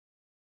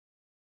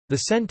The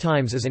Sen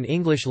Times is an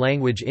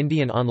English-language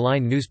Indian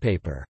online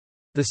newspaper.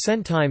 The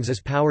Sen Times is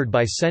powered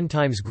by Sen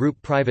Times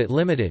Group Private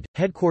Limited,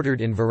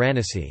 headquartered in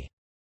Varanasi.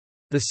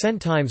 The Sen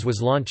Times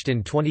was launched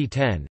in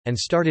 2010, and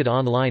started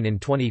online in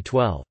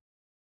 2012.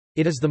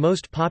 It is the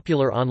most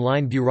popular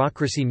online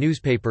bureaucracy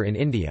newspaper in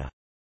India.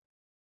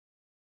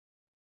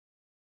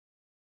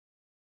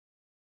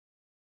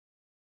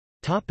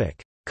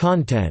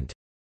 Content.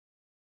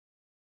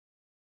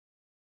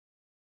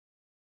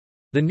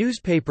 The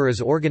newspaper is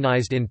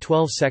organized in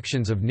 12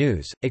 sections of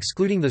news,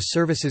 excluding the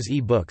services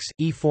e-books,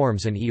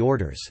 e-forms and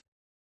e-orders.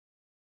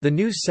 The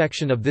news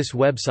section of this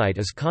website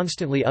is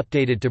constantly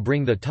updated to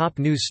bring the top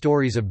news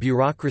stories of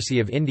bureaucracy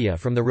of India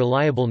from the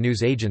reliable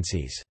news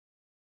agencies.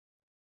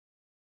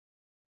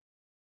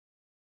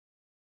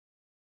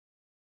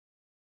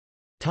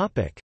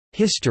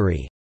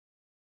 History.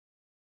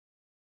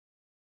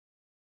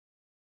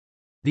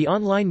 The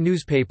online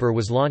newspaper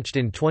was launched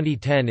in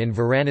 2010 in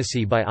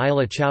Varanasi by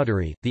Ila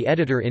Chowdhury, the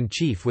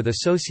editor-in-chief, with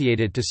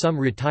associated to some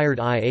retired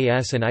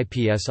IAS and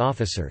IPS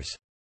officers.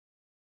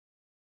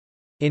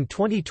 In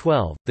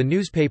 2012, the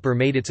newspaper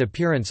made its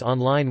appearance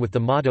online with the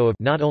motto of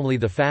 "Not only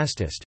the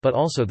fastest, but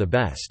also the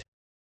best."